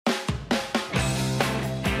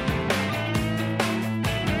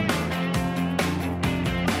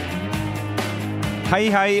Hei,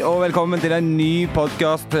 hei, og velkommen til en ny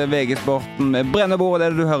podcast VG-sporten med Brennebord,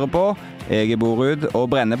 det du hører på. Jeg Borud, og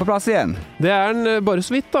Brenne på plass igjen. Det den bare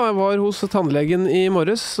så vidt da. Jeg var hos tannlegen i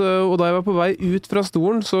morges, og da jeg var på vei ut fra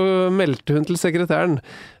stolen, så meldte hun til sekretæren.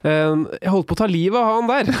 Jeg holdt på å ta livet av han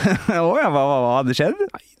der. Hva hadde skjedd?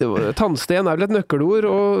 Nei, tannsten vel et nøkkelord,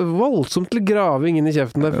 og voldsomt til graving inn i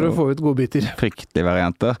kjeften der for å få ut godbiter. Fryktelige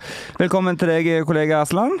varianter. Velkommen til deg, kollega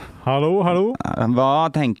Aslan. Hallo, hallo. Hva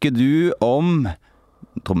tenker du om,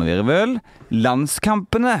 trommevirvel,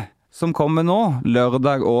 landskampene som kommer nå,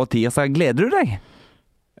 lørdag og tirsdag? Gleder du deg?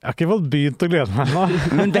 Jeg har ikke fått begynt å glede meg nå.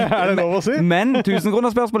 Er det lov å si? Men 1000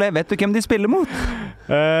 kroner spørsmålet, vet du hvem de spiller mot?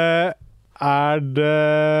 Er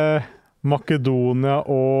det Makedonia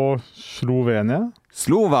og Slovenia?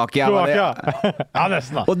 Slovakia. Ja,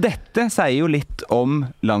 nesten da. Og dette sier jo litt om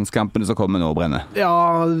landskampene som kommer nå, Brenne.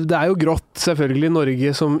 Ja, det jo grått, selvfølgelig.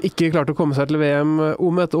 Norge som ikke klarte å komme seg til VM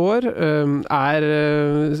om et år, er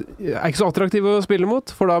ikke så attraktiv å spille mot,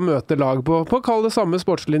 for da møter lag på kall det samme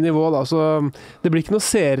sportslige nivå, da. Så det blir ikke noe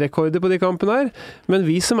serierekorder på de kampene her, men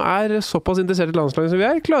vi som såpass interessert i landslaget som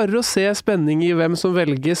vi klarer å se spenning i hvem som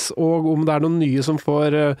velges, og om det noen nye som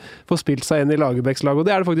får spilt seg inn i Lagerbäcks lag, og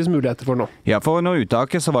det det faktisk muligheter for nå. Ja, for når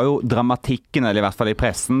uttaket så var jo dramatikken, eller i hvert fall i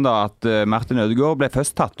pressen da, at Martin Ødegaard ble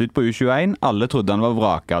først tatt ut på U21. Alle trodde han var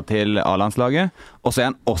vraket til A-landslaget, og så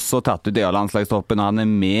han også tatt ut i A-landslagstroppen. Han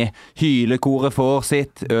med, hylekoret får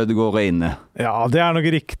sitt, Ødegaard inne. Ja, det nok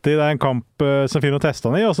riktig. Det en kamp som Finn å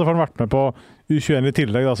teste han i, og så får han vært med på U21 i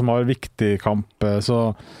tillegg, da, som har en viktig kamp.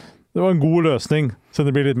 Så det var en god løsning, så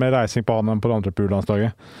det blir litt mer reising på han enn på det andre på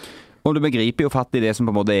U-landslaget. Og du begriper jo fatt i det som på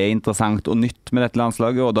en måte interessant og nytt med dette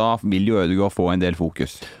landslaget, og da vil jo Ødegaard få en del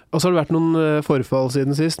fokus. Og så har det vært noen forfall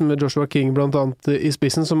siden sist, med Joshua King blant annet i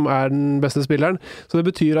spissen, som den beste spilleren. Så det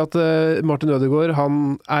betyr at Martin Ødegaard,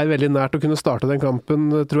 han veldig nært å kunne starte den kampen,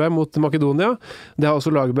 tror jeg, mot Makedonia. Det har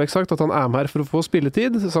også Lagerbäck sagt, at han med her for å få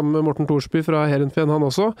spilletid, sammen med Morten Thorsby fra Heerenveen, han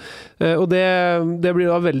også. Og det blir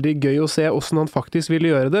da veldig gøy å se hvordan han faktisk vil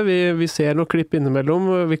gjøre det. Vi ser noen klipp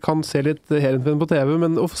innimellom, vi kan se litt Heerenveen på TV,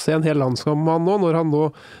 men å få se en hel landskamp med han nå, når han nå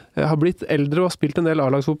har blitt eldre og har spilt en del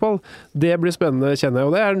A-lagsfotball, det blir spennende, kjenner jeg.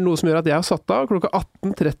 Og det noe som gjør at jeg har satt av klokka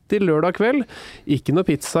 18:30 lørdag kveld. Ikke noe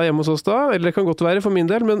pizza hjemme hos oss da, eller det kan godt være for min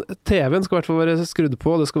del, men TV-en skal i hvert fall være skrudd på,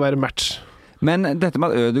 og det skal være match. Men dette med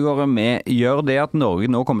at Ødegaard med, gjør det at Norge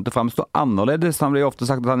nå kommer til å fremstå annerledes? Han blir jo ofte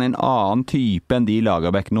sagt at han en annen type enn de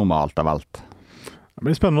Lagerbäck normalt har valgt. Det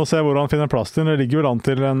blir spennende å se hvor han finner plass til. Det ligger vel an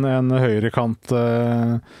til en høyre kant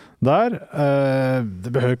der. Det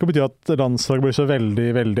behøver ikke bety at landslaget blir så veldig,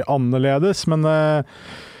 veldig annerledes, men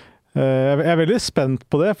jeg veldig spent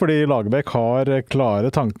på det, fordi Lagerbäck har klare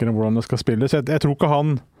tanker om hvordan det skal spilles. Jeg tror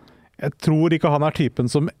ikke han typen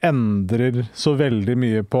som endrer så veldig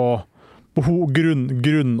mye på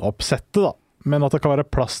grunnoppsettet da. Men at det kan være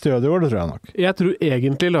plass til Ødegaard, det tror jeg nok. Jeg tror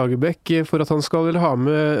egentlig Lagerbäck, for at han skal ha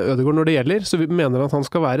med Ødegaard når det gjelder, så mener han at han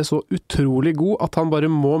skal være så utrolig god at han bare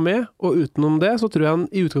må med, og utenom det så tror jeg han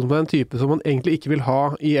i utgangspunktet en type som han egentlig ikke vil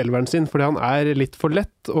ha i elveren sin, fordi han litt for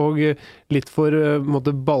lett og litt for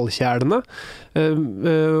ballkjælende,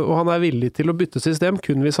 og han villig til å bytte system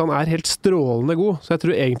kun hvis han helt strålende god. Så jeg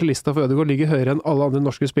tror egentlig lista for Ødegaard ligger høyere enn alle andre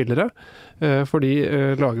norske spillere, fordi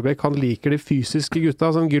Lagerbäck han liker de fysiske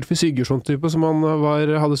gutta, sånn Gylfi Sigurdsson-type som han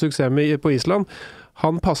hadde suksess med på Island.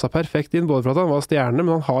 Han passet perfekt inn, både for at han var stjerne,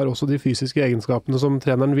 men han har også de fysiske egenskapene som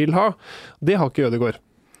treneren vil ha. Det har ikke Ødegaard.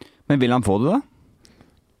 Men vil han få det da?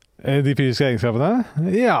 De fysiske egenskapene?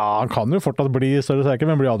 Ja, han kan jo fortsatt bli større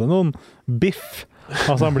sterkere, men blir aldri noen biff.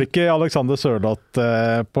 Altså, han blir ikke Alexander Sørloth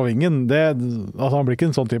på vingen. Han blir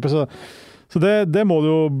ikke en sånn type, så det må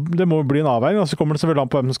bli en avveining, og så kommer det selvfølgelig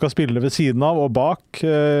an på hvem som skal spille ved siden av og bak.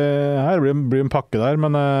 Her blir en pakke der,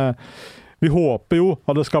 men vi håper jo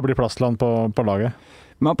at det skal bli plass til han på laget.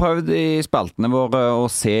 Vi har prøvd i spaltene våre å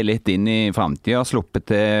se litt inn i fremtiden, sluppet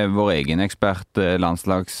til vår egen ekspert,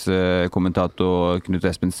 landslagskommentator Knut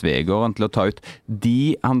Espen Svegården, til å ta ut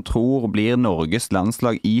de han tror blir Norges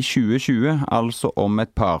landslag i 2020, altså om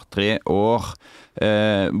et par-tre år.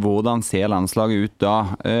 Hvordan ser landslaget ut da?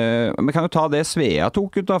 Vi kan jo ta det Svea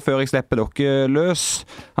tok ut da, før jeg slipper dere løs.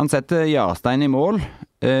 Han setter Jarstein i mål,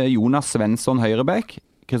 Jonas Svensson høyreback,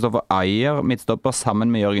 Kristoffer Ayer midtstopper sammen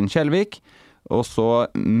med Jørgen Kjellvik, og så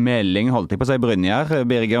Meling, holdt jeg på å si Brynjar,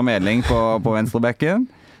 Birger Meling på venstrebekken.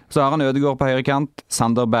 Så har han Ødegaard på høyre kant,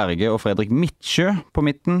 Sander Berge og Fredrik Midtsjø på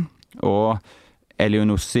midten, og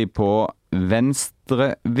Elionossi på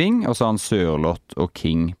venstre ving, og så har han Sørloth og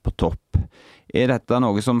King på topp. Dette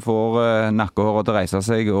noe som får nakkehåret til å reise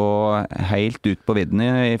seg og helt ut på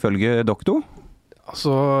viddene ifølge doktor?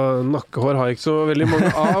 Altså, nakkehår har jeg ikke så veldig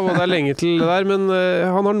mange av, og det lenge til det der, men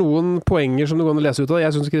han har noen poenger som du går an å lese ut av.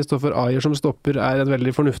 Jeg synes Kristoffer Ajer som stopper er et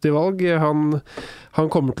veldig fornuftig valg. Han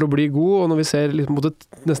kommer til å bli god, og når vi ser litt mot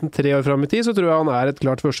nesten 3 år frem i tid, så tror jeg han er et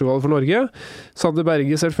klart førstevalg for Norge. Sander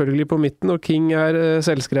Berge selvfølgelig på midten, og King er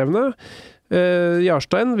selvskrevne.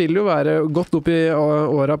 Jarstein vil jo være godt opp i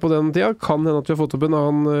åra på den tida. Kan hende at vi har fått opp en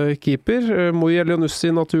annen keeper. Moi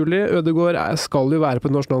Elionussi naturlig. Ødegaard skal jo være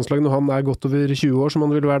på et norsk landslag når han er godt over 20 år, som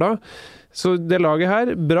han vil være da. Så det laget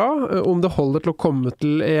her, bra. Om det holder til å komme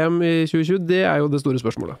til EM i 2020, det er jo det store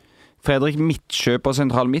spørsmålet. Fredrik Midtsjø på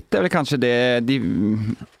sentral midt er vel kanskje det de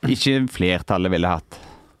ikke flertallet ville hatt?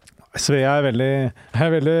 Svea er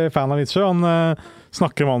veldig fan av Midtsjø. Han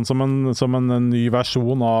snakker om han som en ny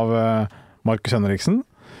versjon av Markus Henriksen.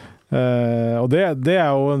 Og det er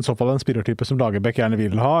jo så fall en spillertype som Lagerbäck gjerne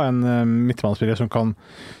vil ha. En midtbanespiller som kan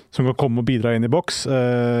komme og bidra inn i boks.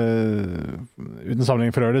 Uten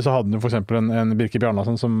sammenligning for øvrig så hadde han jo for eksempel en Birke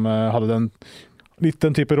Bjarnason som hadde litt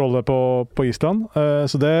den type rolle på Island.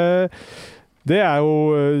 Så det er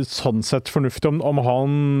jo sånn sett fornuftig om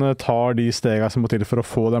han tar de stegene som må til for å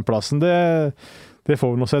få den plassen. Det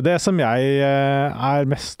får vi nå se. Det som jeg er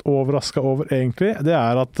mest overrasket over egentlig, det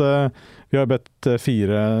er at vi har bedt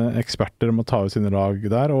 4 eksperter om å ta ut sine lag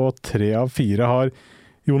der, og 3 av 4 har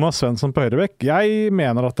Jonas Svensson på høyrebekk. Jeg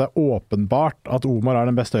mener at det er åpenbart at Omar er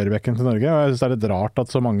den beste høyrebekken til Norge, og jeg synes det er litt rart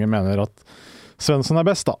at så mange mener at Svensson er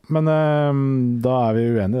best da, men da er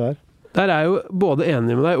vi uenige der. Der er jeg jo både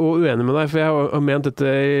enig med deg og uenig med deg, for jeg har ment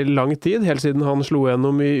dette i lang tid, helt siden han slo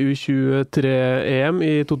gjennom i U23-EM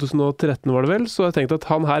i 2013 var det vel, så jeg tenkte at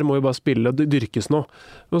han her må jo bare spille og dyrkes nå.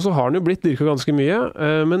 Og så har han jo blitt dyrket ganske mye,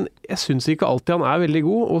 men jeg synes ikke alltid han er veldig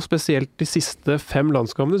god, og spesielt de siste 5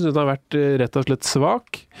 landskampene synes han har vært rett og slett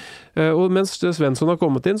svak. Og mens Svensson har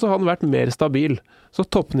kommet inn, så har han vært mer stabil. Så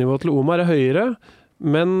toppnivået til Omar er høyere,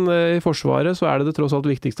 men i forsvaret så er det tross alt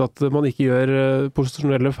viktigst at man ikke gjør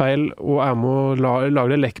posisjonelle feil og er med å lage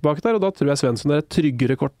det lekk bak der, og da tror jeg Svensson er et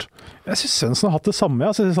tryggere kort. Jeg synes Svensson har hatt det samme.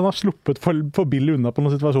 Jeg synes han har sluppet for billig unna på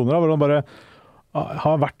noen situasjoner hvor han bare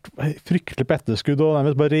har vært fryktelig på etterskudd og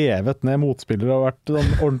nærmest bare revet ned motspillere og vært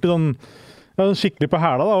ordentlig skikkelig på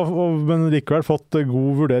hæla, men likevel fått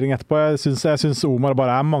god vurdering etterpå. Jeg synes Omar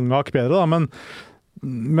bare er mange hakk bedre, da,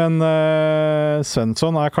 men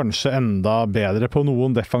Svensson er kanskje enda bedre på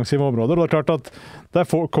noen defensive områder. Og det er klart at der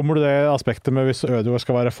kommer det aspektet med hvis Ødegaard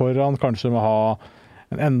skal være foran, kanskje må ha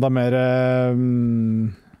en enda mer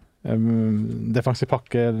defensiv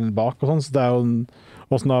pakke bak og sånn, så det er jo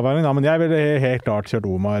også en avveining. Ja, men jeg ville helt klart kjørt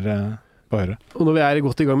Omar på høyre. Og når vi er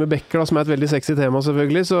godt i gang med bekker, da, som er et veldig sexy tema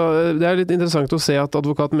selvfølgelig, så det er litt interessant å se at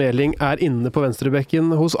advokat Meling er inne på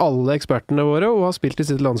venstrebekken hos alle ekspertene våre, og har spilt i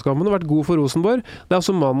sitt landskampene og vært god for Rosenborg. Det er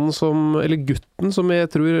også gutten som jeg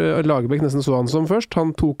tror Lagerbäck nesten så han som først.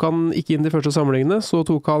 Han tok han ikke inn de første samlingene, så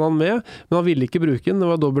tok han med, men han ville ikke bruke den. Det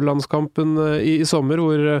var dobbeltlandskampen i sommer,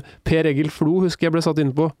 hvor Per Egil Flo, husker jeg, ble satt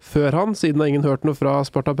inn på før han, siden har ingen hørt noe fra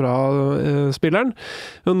Sparta Praha-spilleren.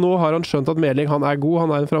 Men nå har han skjønt at Meling, han er god,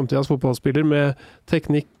 han er en fremtidens fotballspiller med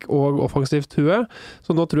teknikk og offensivt hue,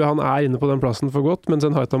 så nå tror jeg han er inne på den plassen for godt, mens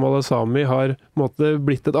en Haitham Al-Assami har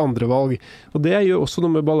blitt et andre valg. Og det gjør også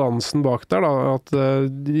noe med balansen bak der, da, at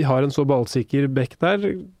de har en så ballsikker bekk der.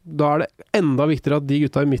 Da er det enda viktigere at de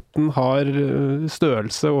gutta i midten har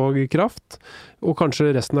størrelse og kraft, og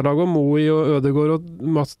kanskje resten av laget, Moi og Ødegaard og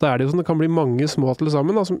Mats Dæhlie, det kan bli mange små til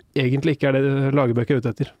sammen, da, som egentlig ikke er det Lagerbäck er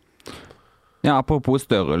ute etter. Ja, apropos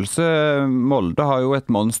størrelse, Molde har jo et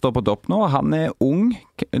monster på topp nå. Han er ung.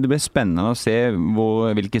 Det blir spennende å se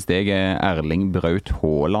hvilke steg Erling Braut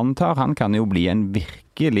Haaland tar. Han kan jo bli en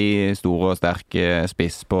virkelig stor og sterk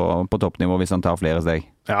spiss på toppnivå hvis han tar flere steg.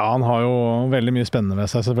 Ja, han har jo veldig mye spennende ved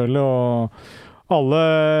seg selvfølgelig, og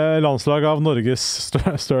alle landslag av Norges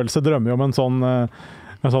størrelse drømmer jo om en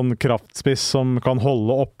sånn kraftspiss som kan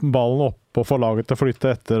holde ballen opp og få laget til å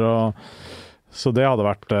flytte etter, så det hadde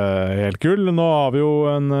vært helt kul. Nå har vi jo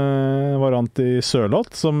en variant i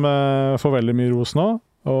Sørloth som får veldig mye ros nå,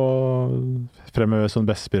 og fremhever som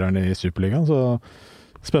bestspilleren i Superligaen, så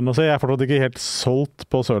spennende å se. Jeg er fortsatt ikke helt solgt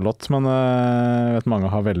på Sørloth, men jeg vet mange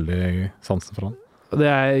har veldig sansen for han. Det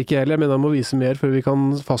er ikke heller, jeg mener han må vise mer før vi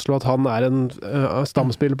kan fastslå at han er en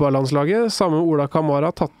stamspiller på landslaget. Samme Ola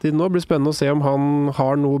Kamara tatt inn nå, blir spennende å se om han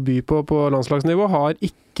har noe å by på landslagsnivå. Har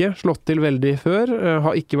ikke slått til veldig før,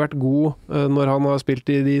 har ikke vært god når han har spilt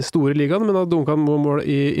i de store ligaene, men har dunket mål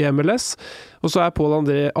i MLS. Og så er Pål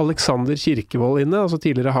André Alexander Kirkevold inne, altså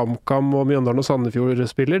tidligere HamKam og Mjøndalen og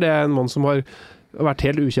Sandefjord-spiller. Det er en mann som har har vært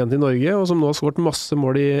helt ukjent i Norge, og som nå har skåret masse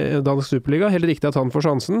mål i dansk superliga. Helt riktig at han får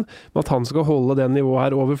sjansen, men at han skal holde det nivået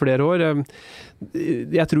her over flere år,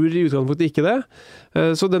 jeg tror i utgangspunktet ikke det.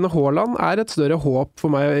 Så denne Haaland er et større håp for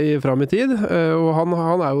meg frem i tid, og han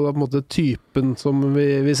er jo på en måte typen som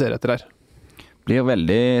vi ser etter her. Blir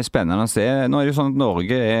veldig spennende å se. Nå er det jo sånn at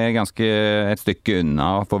Norge er ganske et stykke unna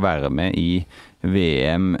å få være med i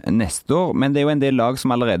VM neste år, men det er jo en del lag som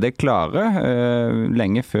allerede er klare,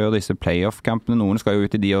 lenge før disse playoff-kampene. Noen skal jo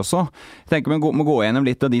ut i de også. Jeg tenker vi må gå gjennom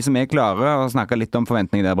litt av de som er klare, og snakke litt om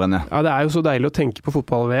forventninger der, Brenne. Ja, det er jo så deilig å tenke på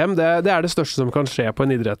fotball-VM. Det er det største som kan skje på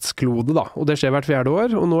en idrettsklode, da. Og det skjer hvert 4.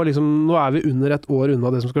 år, og nå er vi under et år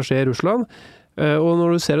unna det som skal skje i Russland. Og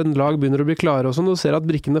når du ser en lag begynner å bli klare og sånn, du ser at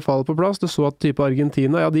brikkene faller på plass, du så at type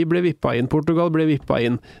Argentina, ja, de ble vippa inn, Portugal ble vippa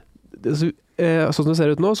inn. Sånn som det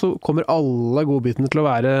ser ut nå, så kommer alle godbitene til å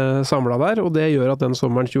være samlet der, og det gjør at den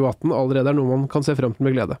sommeren 2018 allerede er noe man kan se frem til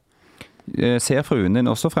med glede. Ser fruen din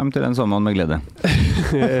også frem til den sommeren med glede?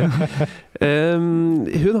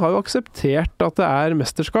 Hun har jo akseptert at det er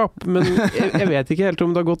mesterskap, men jeg vet ikke helt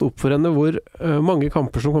om det har gått opp for henne hvor mange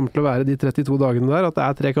kamper som kommer til å være de 32 dagene der, at det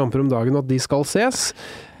er 3 kamper om dagen og at de skal ses.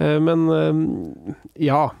 Men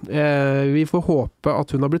ja, vi får håpe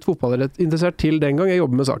at hun har blitt fotballinteressert til den gang jeg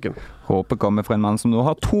jobber med saken. Håpet kommer fra en mann som nå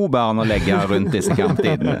har 2 barn å legge rundt disse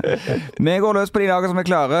kamptidene. Vi går løs på de lagene som er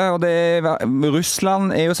klare, og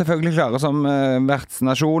Russland er jo selvfølgelig klare som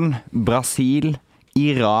vertsnasjon. Brasil,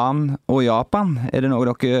 Iran og Japan. Er det noe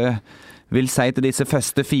dere vil si til disse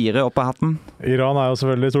første 4 opp av hatten? Iran er jo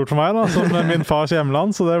selvfølgelig stort for meg, da, som min fars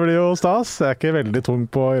hjemland, så det blir jo stas. Jeg er ikke veldig tung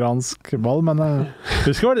på iransk ball, men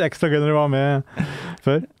husker det var litt ekstra gøy når de var med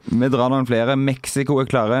før. Vi drar noen flere. Mexico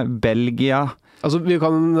er klare. Belgia. Altså, vi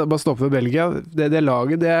kan bare stoppe ved Belgia. Det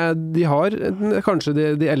laget, de har kanskje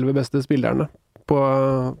de 11 beste spillerne på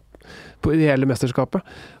i hele mesterskapet.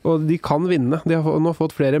 Og de kan vinne. De har nå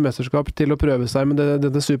fått flere mesterskap til å prøve seg med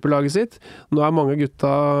dette superlaget sitt. Nå er mange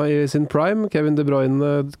gutta i sin prime. Kevin De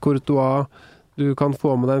Bruyne, Courtois, du kan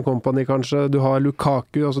få med deg en Kompany kanskje. Du har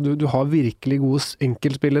Lukaku. Altså du har virkelig gode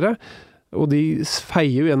enkeltspillere. Og de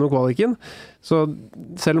feier jo gjennom kvaliken. Så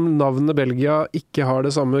selv om navnet Belgia ikke har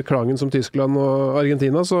det samme klangen som Tyskland og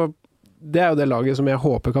Argentina, så det er jo det laget som jeg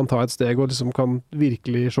håper kan ta et steg og liksom kan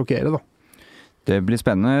virkelig sjokkere, da. Det blir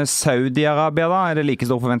spennende. Saudi-Arabia da, er det like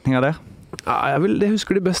store forventninger der? Ja, jeg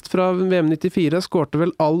husker de best fra VM 94, skårte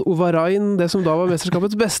vel Al-Ovarain, det som da var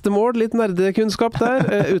mesterskapets beste mål, litt nerdekunnskap der.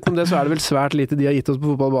 Utenom det så er det vel svært lite de har gitt oss på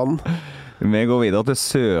fotballbanen. Vi går videre til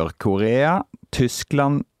Sør-Korea,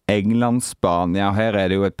 Tyskland, England, Spania. Her er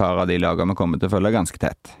det jo et par av de lagene vi kommer til å følge ganske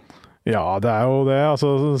tett. Ja, det er jo det.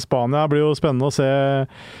 Altså, Spania blir jo spennende å se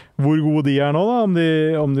hvor gode de er nå, da.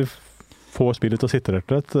 Om de får spillet til å sitte rett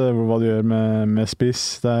og slett, hva de gjør med spiss.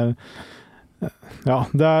 Det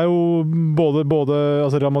er jo både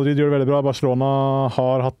altså Real Madrid gjør det veldig bra, Barcelona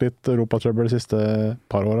har hatt litt europatrøbbel de siste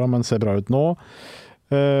par årene, men ser bra ut nå.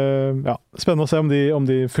 Spennende å se om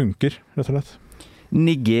de funker, rett og slett.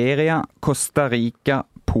 Nigeria, Costa Rica,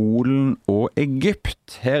 Polen og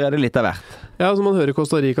Egypt. Her er det litt av hvert. Ja, altså man hører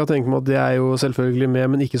Costa Rica tenker man at de er jo selvfølgelig med,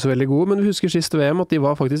 men ikke så veldig gode. Men vi husker sist VM at de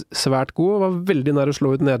var faktisk svært gode, og var veldig nær å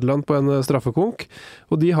slå ut Nederland på en straffekonk.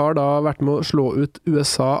 Og de har da vært med å slå ut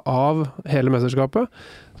USA av hele mesterskapet.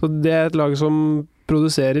 Så det er et lag som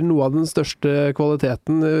produserer noe av den største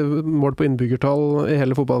kvaliteten målt på innbyggertall i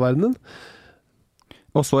hele fotballverdenen.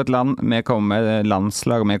 Og så et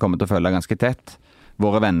landslag vi kommer til å følge ganske tett.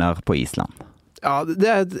 Våre venner på Island. Ja, det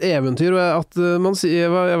er et eventyr, at man sier,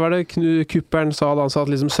 hva var det Kuppern sa da, han sa at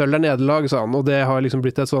liksom sølv er nederlag, sa han, og det har liksom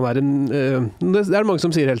blitt et sånn her, det er det mange som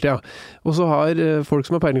sier hele tida. Og så har folk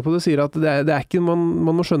som har peiling på det, sier at det er ikke, man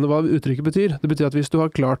må skjønne hva uttrykket betyr. Det betyr at hvis du har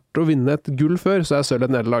klart å vinne et gull før, så er sølv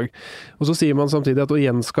et nederlag. Og så sier man samtidig at å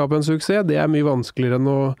gjenskape en suksess, det er mye vanskeligere enn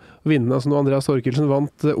å vinne. Altså når Andreas Thorkildsen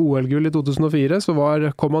vant OL-gull i 2004, så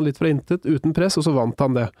kom han litt fra intet uten press, og så vant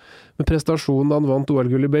han det. Men prestasjonen da han vant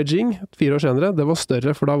OL-gull i Beijing 4 år senere, det var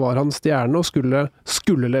større, for da var han stjerne og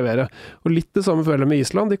skulle levere. Og litt det samme føler jeg med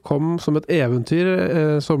Island. De kom som et eventyr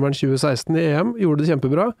sommeren 2016 i EM, gjorde det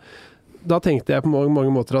kjempebra. Da tenkte jeg på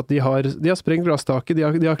mange måter at de har sprengt glasstaket,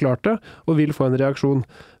 de har klart det, og vil få en reaksjon.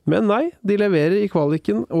 Men nei, de leverer i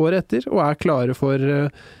kvaliken året etter, og er klare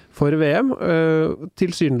for VM,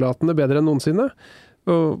 tilsynelatende bedre enn noensinne.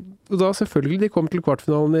 Og da selvfølgelig, de kom til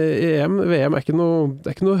kvartfinalen i EM. VM er ikke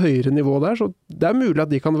noe høyere nivå der, så det er mulig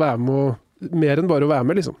at de kan være med mer enn bare å være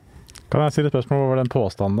med, liksom. Kan jeg stille et spørsmål over den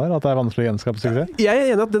påstanden der, at det er vanskelig å gjenskape suksess? Jeg er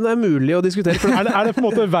enig at den er mulig å diskutere. Er det på en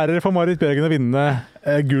måte verre for Marit Bjørgen å vinne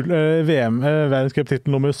VM, verdenscuptittel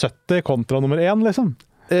nummer 70 kontra nummer 1, liksom?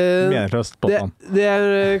 Meningsløst påstand.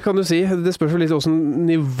 Kan du si. Det spørs litt hvordan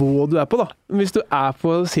nivå du på da. Hvis du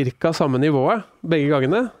på cirka samme nivået begge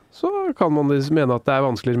gangene, så kan man mene at det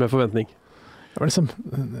vanskeligere med forventning. Liksom,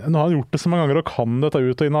 nå har han gjort det så mange ganger og kan dette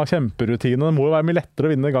ut og inn av kjemperutine. Det må jo være mye lettere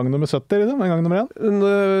å vinne gang nummer 70 liksom, enn gang nummer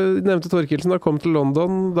 1. Nevnte Torkelsen, da kom til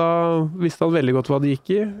London, da visste han veldig godt hva det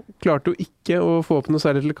gikk i. Klarte jo ikke å få opp noe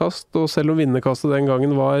særlig til kast, og selv om vinnerkastet den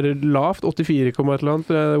gangen var lavt, 84, et eller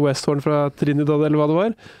annet, Westhorn fra Trinidad eller hva det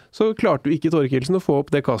var, så klarte jo ikke Torkelsen å få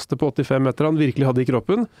opp det kastet på 85 meter han virkelig hadde i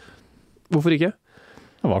kroppen. Hvorfor ikke?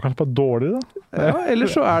 Det var kanskje bare dårlig da. Ja, eller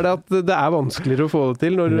så det at det vanskeligere å få det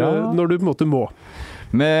til når du på en måte må.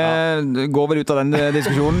 Vi går vel ut av den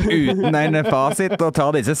diskusjonen uten en fasit og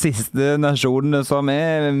tar disse siste nasjonene som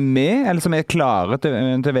med, eller som klare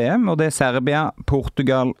til VM, og det Serbia,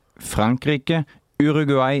 Portugal, Frankrike,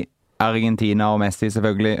 Uruguay, Argentina og Messi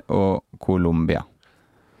selvfølgelig, og Colombia.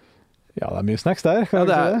 Ja, det mye snacks der. Ja,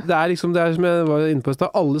 det liksom, det som jeg var inne på i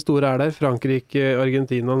sted, alle store der, Frankrike,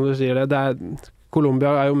 Argentina, når du sier det,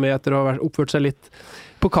 Colombia jo med etter å ha oppført seg litt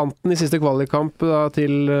på kanten i siste kvalikkamp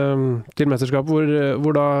til mesterskapet,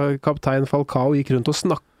 hvor da kaptein Falcao gikk rundt og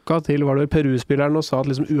snakket til Peru-spilleren og sa at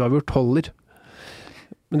liksom uavgjort holder.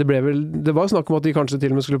 Men det var snakk om at de kanskje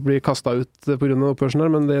til og med skulle bli kastet ut på grunn av oppførselen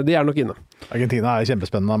her, men de nok inne. Argentina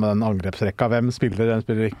kjempespennende med den angrepsrekka. Hvem spiller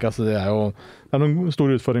ikke? Altså, det noen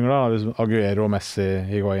store utfordringer da. Aguero, Messi,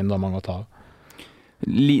 Higuain, det mange å ta av.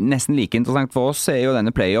 Nesten like interessant for oss jo denne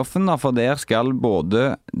playoffen, da, for der skal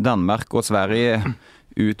både Danmark og Sverige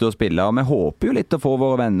ut og spille, og vi håper jo litt å få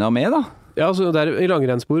våre venner med da. Ja, altså i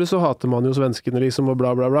langrennssporet så hater man jo svenskene liksom og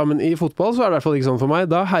bla bla bla, men i fotball så det i hvert fall ikke sånn for meg.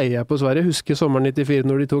 Da heier jeg på Sverige, husker sommeren 94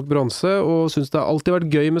 når de tok bronse, og synes det alltid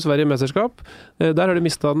vært gøy med Sverige i mesterskap. Der har de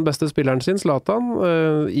mistet den beste spilleren sin, Zlatan.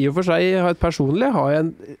 I og for seg personlig har jeg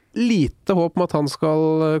en lite håp om at han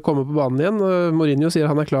skal komme på banen igjen. Mourinho sier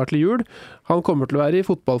han klar til jul. Han kommer til å være i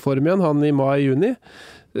fotballform igjen, han i mai-juni.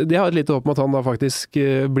 Det har et lite håp om at han da faktisk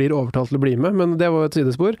blir overtalt til å bli med, men det var et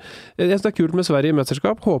sidespor. Jeg synes det kult med Sverige i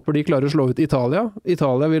mesterskap. Håper de klarer å slå ut Italia.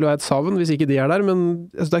 Italia vil være et savn hvis ikke de der, men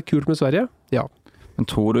jeg synes det kult med Sverige. Ja. Men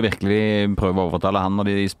tror du virkelig prøver å overtale han,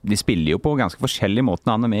 når de spiller jo på ganske forskjellige måter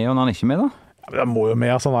når han med og når han ikke med da? Ja, men han må jo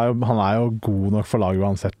med, altså, han jo god nok for laget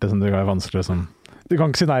uansett, det som det vanskelig som... Du kan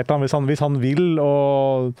ikke si nei til han hvis han vil,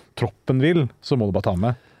 og troppen vil, så må du bare ta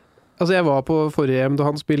med. Altså jeg var på forrige EM da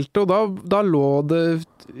han spilte, og da lå det,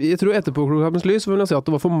 jeg tror etterpåklokskapens lys, så vil jeg si at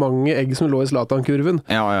det var for mange egg som lå i Zlatan-kurven.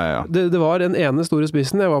 Ja. Det var den ene store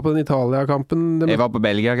spissen. Jeg var på den Italia-kampen. Jeg var på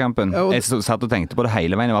Belgia-kampen. Jeg satt og tenkte på det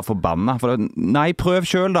hele veien. Jeg var forbannet. Nei, prøv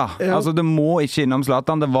selv da. Ja. Altså, det må ikke innom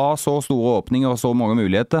Zlatan. Det var så store åpninger og så mange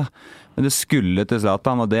muligheter. Men det skulle til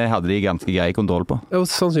Zlatan, og det hadde de ganske grei kontroll på. Ja,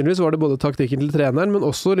 sannsynligvis var det både taktikken til treneren, men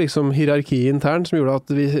også liksom hierarki internt, som gjorde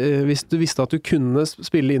at hvis du visste at du kunne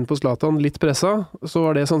spille inn på Zlatan litt pressa, så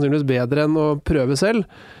var det sannsynligvis bedre enn å prøve selv.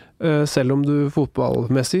 Selv om du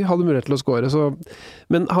fotballmessig hadde mulighet til å score.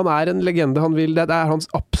 Men han en legende. Det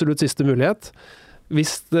hans absolutt siste mulighet.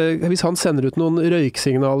 Hvis han sender ut noen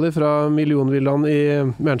røyksignaler fra millionvillaen i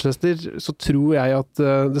Manchester, så tror jeg at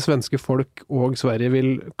det svenske folk og Sverige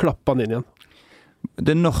vil klappe han inn igjen.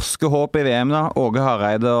 Det norske håpet i VM da, Åge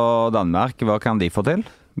Hareide og Danmark, hva kan de få til?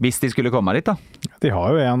 Hvis de skulle komme dit da? De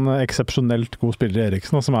har jo en eksepsjonelt god spiller i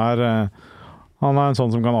Eriksen, som han en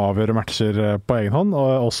sånn som kan avgjøre matcher på egen hånd,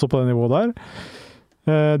 og også på det nivået der.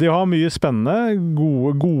 De har mye spennende,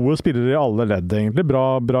 gode spillere i alle ledd egentlig.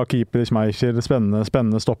 Bra keeper i Schmeichel,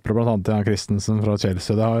 spennende stoppere, blant annet Jan Christensen fra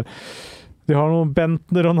Chelsea. De har noen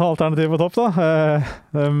Bentner og noen alternativ på topp da,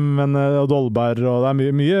 og Dolberg, og det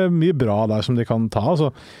mye bra der som de kan ta. Altså,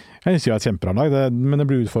 jeg sier et kjempebra lag, men det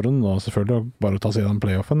blir utfordrende nå selvfølgelig å bare ta seg gjennom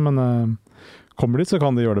playoffen, men kommer de dit så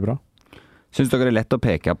kan de gjøre det bra. Synes dere det lett å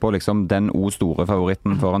peke på liksom, den store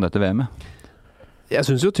favoritten foran dette VM-et? Jeg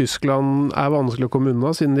synes jo Tyskland vanskelig å komme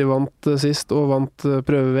unna, siden de vant sist og vant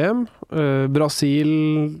prøve-VM. Brasil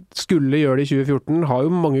skulle gjøre det i 2014, har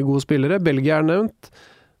jo mange gode spillere. Belgia nevnt.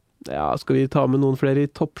 Ja, skal vi ta med noen flere i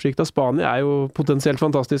toppsjikt av Spania? Jo potensielt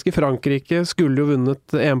fantastiske. Frankrike skulle jo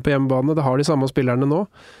vunnet EM på hjemmebane. Det har de samme spillerne nå.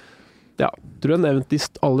 Ja, tror jeg nevnt de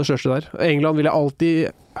aller største der. England vil jeg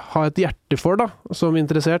alltid ha et hjerte for da, som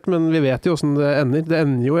interessert, men vi vet jo hvordan det ender. Det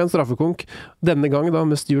ender jo i en straffekonk. Denne gang da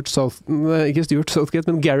med ikke Stuart Southgate,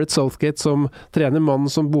 men Gareth Southgate som trener, mannen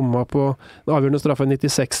som bomma på den avgjørende straffa i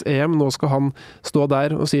 96 EM. Nå skal han stå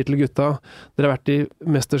der og si til gutta, dere har vært i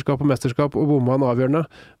mesterskap og bomma en avgjørende,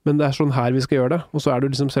 men det sånn her vi skal gjøre det. Og så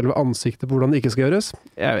det liksom selve ansiktet på hvordan det ikke skal gjøres.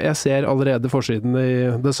 Jeg ser allerede forsiden i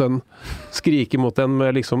The Sun skrike mot en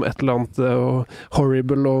med liksom et eller annet og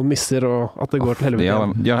horrible og misser, og at det går til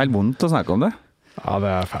helvete. De har helt vondt å snakke om det. Ja,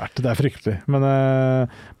 det fælt. Det fryktelig. Men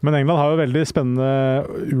England har jo veldig spennende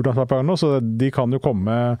U-landslag nå, så de kan jo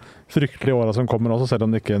komme fryktelig i årene som kommer også, selv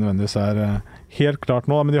om det ikke nødvendigvis helt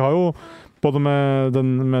klart nå. Men de har jo, både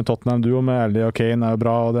med Tottenham-duo, med Alli og Kane er jo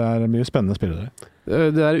bra, og det mye spennende spillere.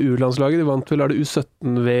 Det der U-landslaget, de vant vel, det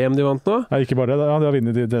U17-VM de vant nå? Ja, ikke bare det, de har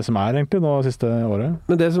vunnet det som egentlig nå siste året.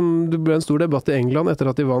 Men det ble en stor debatt i England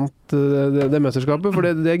etter at de vant det mesterskapet, for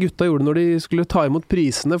det gutta gjorde når de skulle ta imot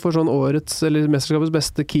prisene for sånn årets, eller mesterskapets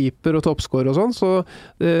beste keeper og toppscorer og sånn, så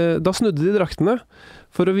da snudde de draktene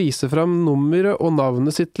for å vise fram nummeret og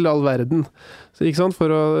navnet sitt til all verden. Så, ikke sant?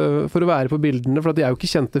 For å være på bildene, for at de er jo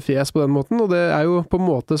ikke kjente fjes på den måten, og det er jo på en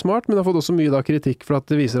måte smart, men det har fått også mye da kritikk for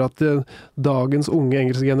at det viser at dagens unge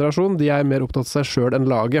engelske generasjon, de er mer opptatt av seg selv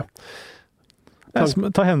enn laget.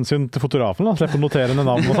 Ta hensyn til fotografen, da. Slipp å notere ned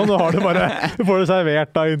navn og sånn. Du får det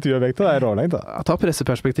servert av intervjuobjektet. Det rålengt, da. Ja, ta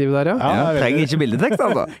presseperspektivet der, ja. Trenger ikke bildetekst,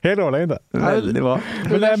 altså. Helt rålengt, det. Veldig bra.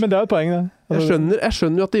 Men det er et poeng, det. Jeg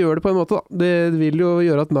skjønner jo at de gjør det på en måte, da. Det vil jo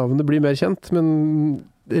gjøre at navnet blir mer kjent, men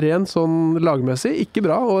rent sånn lagmessig, ikke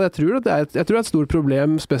bra. Og jeg tror det er et stort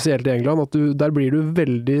problem, spesielt i England, at der blir du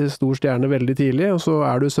veldig stor stjerne veldig tidlig, og så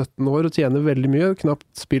er du 17 år og tjener veldig mye, knapt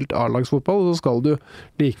spilt A-lagsfotball, og så skal du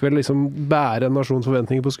likevel liksom bære en nasjons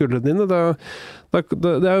forventninger på skuldrene dine.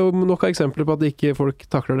 Det er jo nok av eksempler på at ikke folk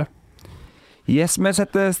takler det. Yes, vi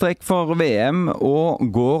setter strekk for VM og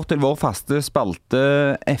går til vår faste spalte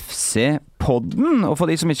FC-podden. Og for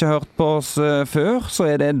de som ikke har hørt på oss før, så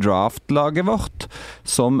er det draftlaget vårt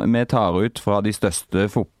som vi tar ut fra de største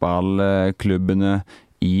fotballklubbene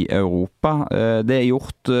i Europa. Det er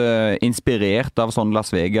gjort inspirert av sånn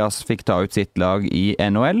Las Vegas fikk ta ut sitt lag i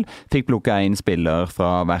NHL. Fikk plukka en spiller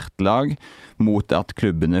fra hvert lag, mot at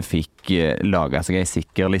klubbene fikk laget seg en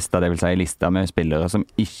sikker liste, det vil si en liste med spillere som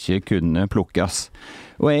ikke kunne plukkes.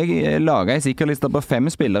 Og jeg laget en sikker liste på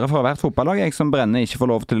 5 spillere fra hvert fotballag, som Brenne ikke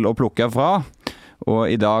får lov til å plukke fra.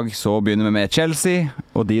 Og i dag så begynner vi med Chelsea,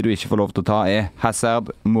 og de du ikke får lov til å ta er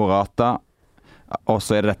Hazard, Morata, og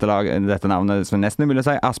så er det dette navnet som nesten vil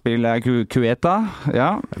si, Azpilicueta,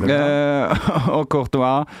 ja. Og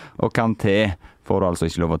Courtois og Kanté får du altså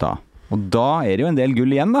ikke lov å ta. Og da er det jo en del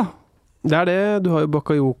gull igjen, da. Det er det. Du har jo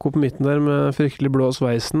Bakayoko på midten der med fryktelig blå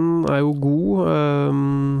sveisen. Er jo god.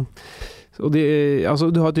 Og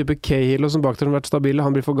du har type Cahill som bak der har vært stabile.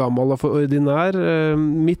 Han blir for gammel og for ordinær.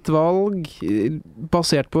 Mitt valg,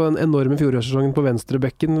 basert på den enorme fjorårssesongen på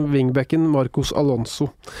venstrebekken, wingbekken, Marcos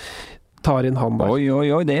Alonso. Tar inn han der.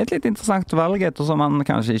 Oi, det er et litt interessant valg, ettersom han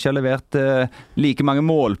kanskje ikke har levert like mange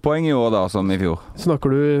målpoeng i år da, som i fjor.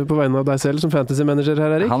 Snakker du på vegne av deg selv som fantasy-manager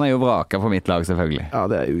her, Erik? Han er jo vraka på mitt lag, selvfølgelig. Ja,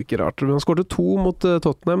 det er jo ikke rart. Men han skårte 2 mot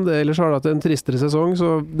Tottenham, ellers har det hatt en tristere sesong,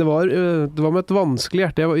 så det var med et vanskelig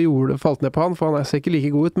hjerte jeg falt ned på han, for han ser ikke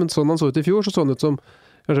like god ut, men sånn han så ut i fjor, så ut som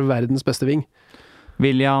kanskje verdens beste ving.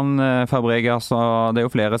 William Fabregas, og det er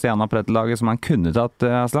jo flere stjerner på dette laget som han kunne tatt,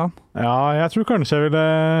 Aslan? Ja, jeg tror kanskje jeg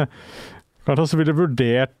ville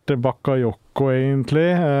vurdert Bakayoko egentlig.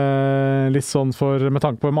 Litt sånn med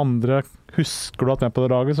tanke på hvem andre husker du at med på det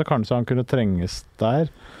laget, så kanskje han kunne trenges der.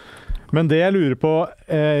 Men det jeg lurer på,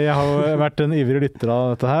 jeg har jo vært en ivrig lytter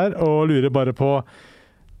av dette her, og lurer bare på,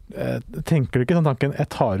 tenker du ikke sånn tanken, jeg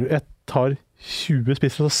tar 20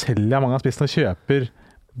 spisser, og så selger jeg mange av spissene og kjøper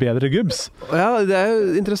bedre gubbs? Ja, det er jo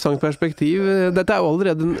et interessant perspektiv. Dette er jo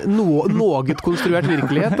allerede en noe konstruert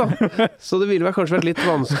virkelighet, da. Så det ville kanskje vært litt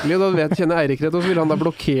vanskelig. Da kjenner Eirik rett, og så ville han da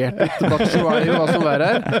blokkert ut Batshuayi og hva som er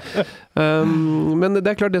her. Men det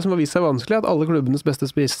er klart det som har vist seg vanskelig, at alle klubbenes beste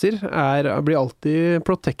spisser blir alltid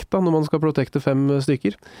protecta når man skal protekte 5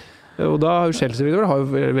 stykker. Og da har jo Chelsea har jo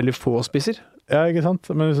veldig få spisser. Ja, ikke sant?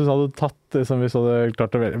 Men hvis du hadde tatt hvis du hadde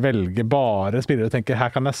klart å velge bare spillere og tenke, her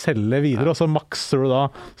kan jeg selge videre, og så makser du da,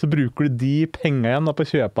 så bruker du de penger igjen da på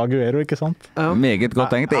kjøpet av Aguero, ikke sant? Ja. Meget godt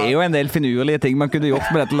tenkt. Det er jo en del finurlige ting man kunne gjort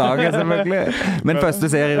med dette laget, selvfølgelig. Men første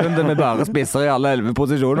serierunde med bare spisser i alle 11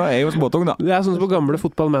 posisjoner er jo småtung, da. Det er sånn som på gamle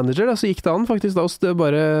fotballmanager, da, så gikk det an faktisk da å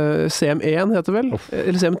bare CM1 heter vel,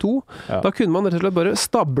 eller CM2. Ja. Da kunne man rett og slett bare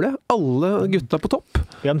stable alle gutta på topp.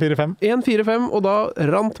 1-4-5, og da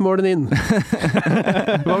rant målen inn.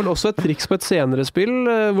 Det var vel også et triks på et senere spill,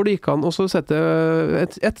 hvor det gikk an å sette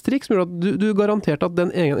et triks som gjorde at du garanterte at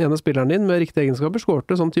den ene spilleren din med riktige egenskaper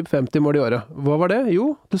skårte sånn typ 50 mål i året. Hva var det?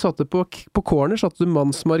 Jo, du satte på corner, satte du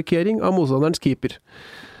mannsmarkering av motstanderens keeper.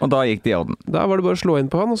 Og da gikk det i orden. Da var det bare å slå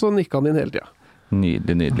inn på han, og så nikket han inn hele tiden.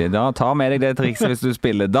 Nydelig. Da ta med deg det trikset hvis du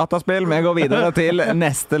spiller dataspill. Vi går videre til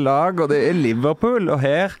neste lag, og det er Liverpool. Og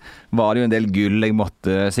her var det jo en del gull jeg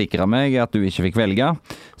måtte sikre meg at du ikke fikk velge.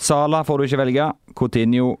 Salah får du ikke velge.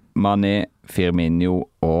 Coutinho, Mané, Firmino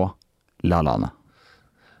og Lallana.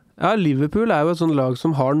 Ja, Liverpool er jo et sånt lag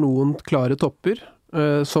som har noen klare topper,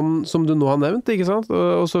 som du nå har nevnt, ikke sant?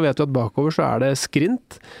 Og så vet du at bakover så er det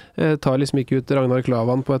skrint. Tar liksom ikke ut Ragnar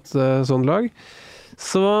Klavan på et sånt lag.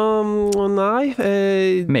 Så nei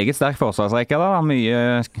Meget sterk forsvarsrekke da.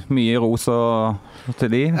 Mye ros til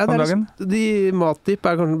de om dagen. Matip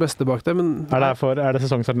er kanskje den beste bak det, men Er det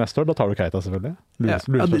sesongstart neste år? Da tar du Keita selvfølgelig.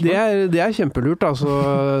 Det er kjempelurt, altså.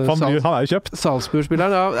 Han er jo kjøpt.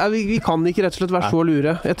 Salzburg-spilleren, vi kan ikke rett og slett være så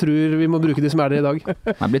lure. Jeg tror vi må bruke de som er der i dag.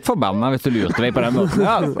 Jeg er blitt forbanna hvis du lurte deg på den måten.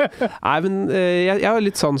 Ja. Nei, men jeg har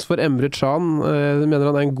litt sans for Emre Can. Jeg mener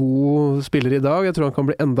han er en god spiller i dag. Jeg tror han kan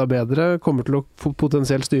bli enda bedre. Kommer til å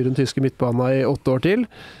potensielt styre den tyske midtbanen i 8 år til.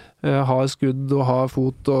 Har skudd og har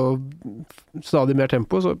fot og stadig mer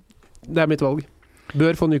tempo, så det er mitt valg.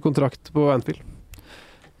 Bør få ny kontrakt på Anfield.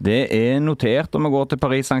 Det er notert, og vi går til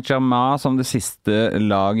Paris Saint-Germain som det siste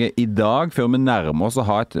laget i dag, før vi nærmer oss å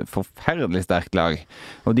ha et forferdelig sterkt lag.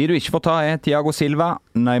 Og de du ikke får ta er Thiago Silva,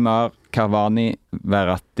 Neymar, Cavani,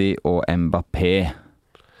 Verratti og Mbappé.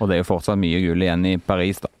 Og det er jo fortsatt mye gull igjen i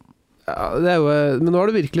Paris da. Ja, men nå har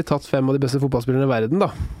du virkelig tatt 5 av de beste fotballspillerne i verden, da.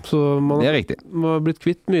 Så det er riktig. Man har blitt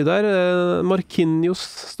kvitt mye der. Marquinhos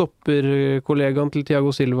stopper kollegaen til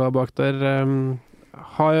Thiago Silva bak der. Jeg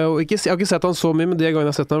har ikke sett han så mye, men de gangene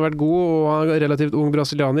jeg har sett han har vært god, og han er relativt ung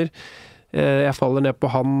brasilianer. Jeg faller ned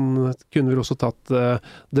på han. Kunne vel også tatt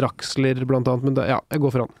Draxler blant annet, men jeg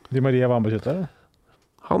går for han. Di Maria var med der?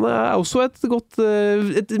 Han er også et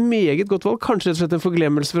meget godt valg. Kanskje rett og slett en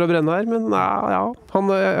forglemmelse fra Brenne her, men ja. Han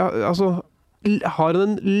har han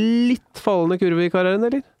en litt fallende kurve i karrieren,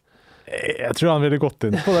 eller? Jeg tror han ville gått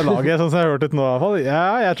inn på det laget, sånn som jeg har hørt ut nå i hvert fall. Ja,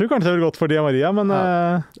 jeg tror kanskje det ville gått for Di Maria, men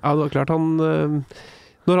Ja, det var klart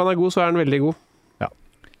når han er god, så er han veldig god. Ja.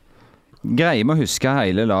 Greier med å huske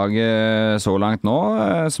hele laget så langt nå,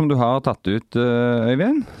 som du har tatt ut,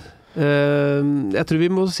 Øyvind? Jeg tror vi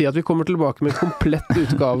må si at vi kommer tilbake med en komplett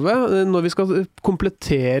utgave når vi skal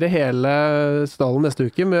komplettere hele stallen neste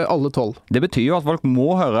uke med alle 12. Det betyr jo at folk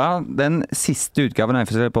må høre den siste utgaven av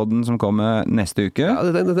FCC-podden som kommer neste uke. Ja,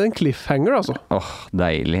 det er en cliffhanger, altså.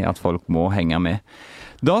 Deilig at folk må henge med.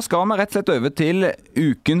 Da skal vi rett og slett over til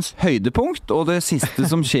ukens høydepunkt, og det siste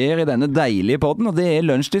som skjer i denne deilige podden, og det er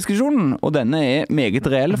lunsjdiskusjonen. Og denne er meget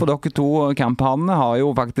reell, for dere to kamphanene har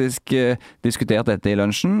jo faktisk diskutert dette i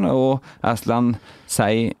lunsjen, og Aslan,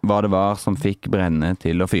 si hva det var som fikk Brenne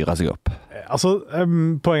til å fyre seg opp. Altså,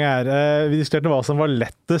 poenget er, vi diskuterte hva som var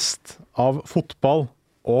lettest av fotball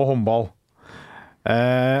og håndball.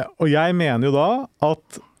 Og jeg mener jo da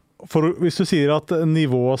at hvis du sier at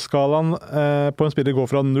nivåskalaen på en spiller går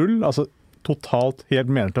fra 0, altså totalt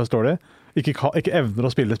helt meningsløst dårlig, ikke evner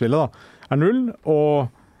å spille spillet da, er 0,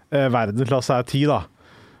 og verdensklasse er 10 da.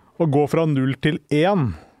 Å gå fra 0 til 1,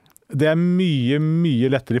 det er mye,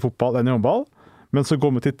 mye lettere i fotball enn i håndball, men så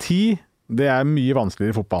gå med til 10, det er mye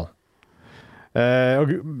vanskeligere i fotball. Og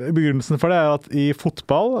begrunnelsen for det er at i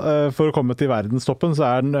fotball, for å komme til verdenstoppen, så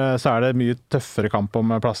er det mye tøffere kamp om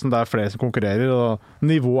plassen. Det er flere som konkurrerer, og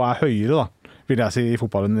nivået er høyere, da, vil jeg si, i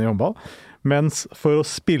fotball enn i håndball. Mens for å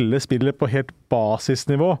spille spillet på helt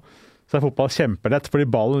basisnivå, så er fotball kjempelett, fordi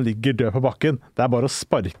ballen ligger død på bakken. Det er bare å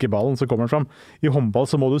sparke ballen, så kommer den fram. I håndball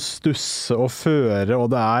så må du stusse og føre, og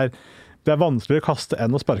det er vanskeligere å kaste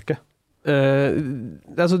enn å sparke. Du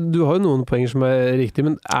har jo noen poenger som er riktige,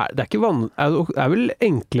 men det er vel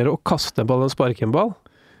enklere å kaste en ball enn å sparke en ball?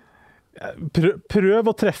 Prøv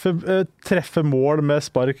å treffe mål med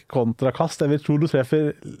spark kontra kast. Jeg tror du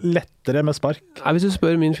treffer lettere med spark. Hvis du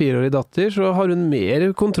spør min 4-årige datter, så har hun mer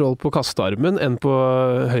kontroll på kastearmen enn på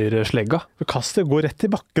høyre slegga. Kastet går rett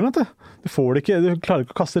i bakken, vet du. Du klarer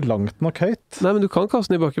ikke å kaste langt nok høyt. Nei, men du kan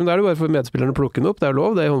kaste den i bakken, men da er det bare for medspillerne å plukke den opp. Det er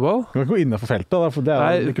lov, det er i håndball. Du kan ikke gå innenfor feltet, det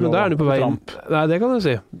er ikke lov. Da er den på vei. Nei, det kan du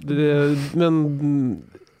si. Men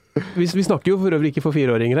vi snakker jo for øvrig ikke for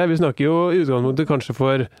 4-åringer her. Vi snakker jo i utgangspunktet kanskje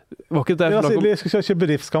for var ikke det jeg skal kjøre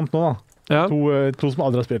bedriftskamp nå da. Ja. To som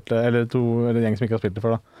aldri har spilt det, eller en gjeng som ikke har spilt det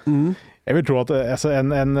før da. Jeg vil tro at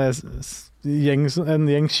en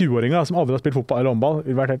gjeng 20-åringer som aldri har spilt fotball eller håndball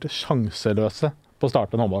vil være helt sjanseløse på å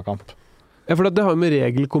starte en håndballkamp. Ja, for det har jo med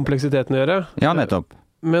regelkompleksiteten å gjøre. Ja, nettopp.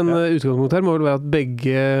 Men utgangspunktet her må vel være at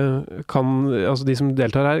begge altså de som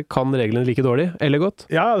deltar her, kan reglene like dårlig, eller godt?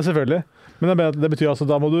 Ja, selvfølgelig. Men det betyr altså,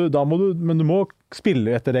 men du må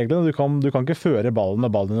spille etter reglene. Du kan ikke føre ballen med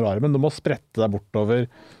ballen under armen. Du må sprette deg bortover.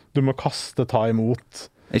 Du må kaste, ta imot.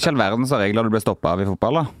 Ikke all verdens regler du ble stoppet av i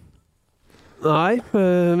fotball, da? Nei,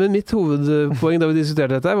 men mitt hovedpoeng da vi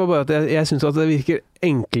diskuterte dette var bare at jeg synes at det virker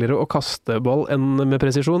enklere å kaste ball med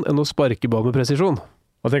presisjon enn å sparke ball med presisjon.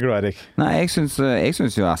 Hva tenker du, Erik? Nei, jeg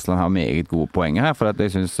synes jo Aslan har meget gode poenger her, for at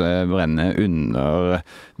jeg synes Brenne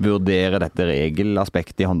undervurderer dette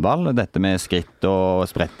regelaspektet i håndball, dette med skritt og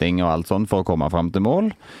spretting og alt sånt for å komme frem til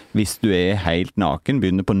mål. Hvis du helt naken,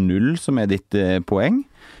 begynner på 0, som ditt poeng,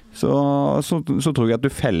 så tror jeg at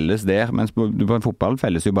du felles der, mens på en fotball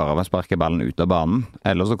felles jo bare av å sparke ballen ut av banen,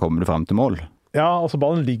 eller så kommer du frem til mål. Ja, altså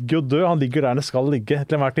ballen ligger jo død, han ligger der den skal ligge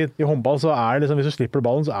til enhver tid. I håndball så det liksom, hvis du slipper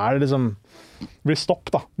ballen, så det liksom, det blir stopp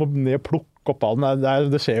da, må ned og plukke opp ballen,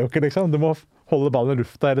 det skjer jo ikke liksom, du må holde ballen i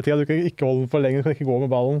lufta hele tiden, du kan ikke holde den for lenge, du kan ikke gå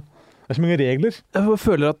med ballen. Det så mange regler. Jeg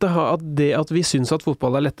føler at det at vi synes at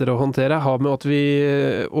fotball lettere å håndtere, har med at vi,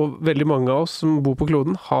 og veldig mange av oss som bor på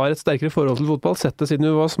kloden, har et sterkere forhold til fotball, sett det siden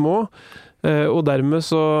vi var små, og dermed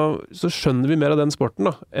så skjønner vi mer av den sporten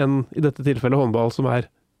da, enn i dette tilfellet håndball, som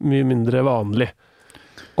mye mindre vanlig.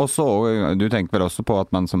 Og så, du tenker vel også på at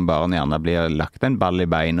man som barn gjerne blir lagt en ball i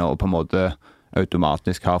beinet og på en måte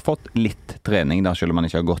automatisk har fått litt trening da, selv om man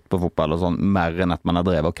ikke har gått på fotball og sånn, mer enn at man har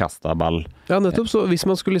drevet og kastet ball. Ja, nettopp. Så hvis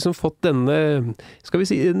man skulle liksom fått denne, skal vi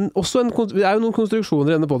si, også det jo noen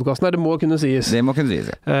konstruksjoner i denne podcasten her, det må kunne sies. Det må kunne sies,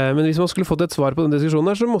 ja. Men hvis man skulle fått et svar på denne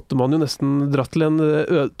diskusjonen her, så måtte man jo nesten dratt til en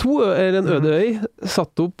øde øy,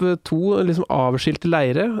 satt opp 2 liksom avskilte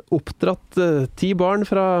leire, oppdratt 10 barn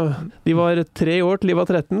fra de var 3 år til de var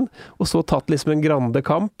 13, og så tatt liksom en grande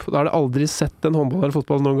kamp. Da har det aldri sett en håndball eller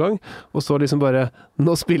fotball noen gang, og så liksom bare,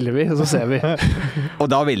 nå spiller vi, og så ser vi. Og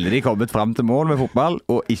da ville de kommet frem til mål med fotball,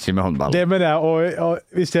 og ikke med håndball. Det mener jeg, og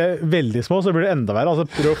hvis de veldig små, så blir det enda verre. Altså,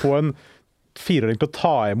 prøv å få en 4-åring til å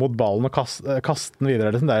ta imot ballen og kaste den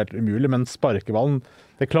videre, liksom. Det helt umulig, men sparkeballen,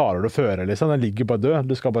 det klarer du å føre, liksom. Den ligger bare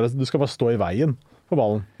død. Du skal bare stå i veien på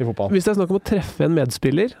ballen i fotball. Hvis det snakk om å treffe en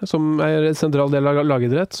medspiller, som en sentral del av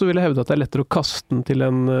lagidrett, så vil jeg hevde at det lettere å kaste den til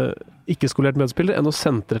en ikke-skolert medspiller enn å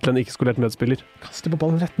sentre til en ikke-skolert medspiller. Kaste på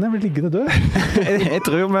ballen rett ned, blir liggende død. jeg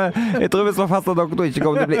tror vi slår fast at dere ikke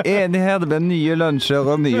kommer til å bli enige her. Det blir nye lunsjer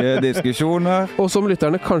og nye diskusjoner. Og som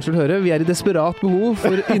lytterne kanskje vil høre, vi i desperat behov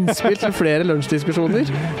for innspill til flere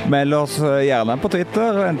lunsjdiskusjoner. Meld oss gjerne på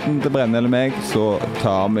Twitter, enten til Brenne eller meg, så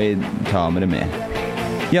tar vi det med.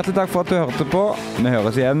 Hjertelig takk for at du hørte på. Vi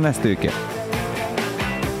høres igjen neste uke.